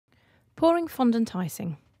Pouring fondant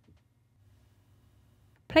icing.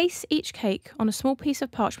 Place each cake on a small piece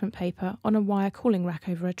of parchment paper on a wire cooling rack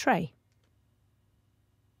over a tray.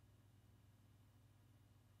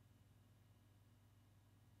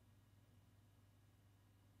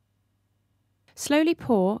 Slowly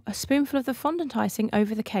pour a spoonful of the fondant icing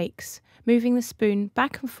over the cakes, moving the spoon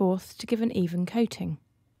back and forth to give an even coating.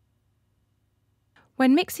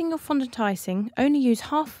 When mixing your fondant icing, only use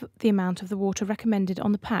half the amount of the water recommended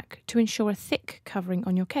on the pack to ensure a thick covering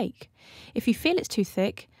on your cake. If you feel it's too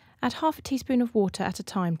thick, add half a teaspoon of water at a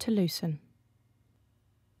time to loosen.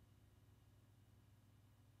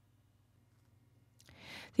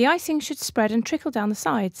 The icing should spread and trickle down the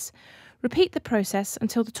sides. Repeat the process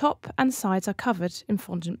until the top and sides are covered in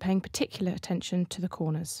fondant, paying particular attention to the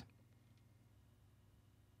corners.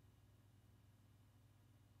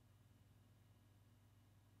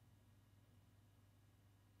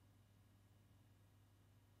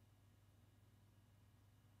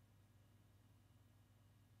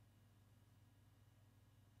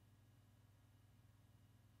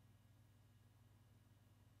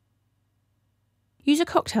 Use a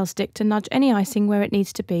cocktail stick to nudge any icing where it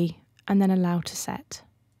needs to be, and then allow to set.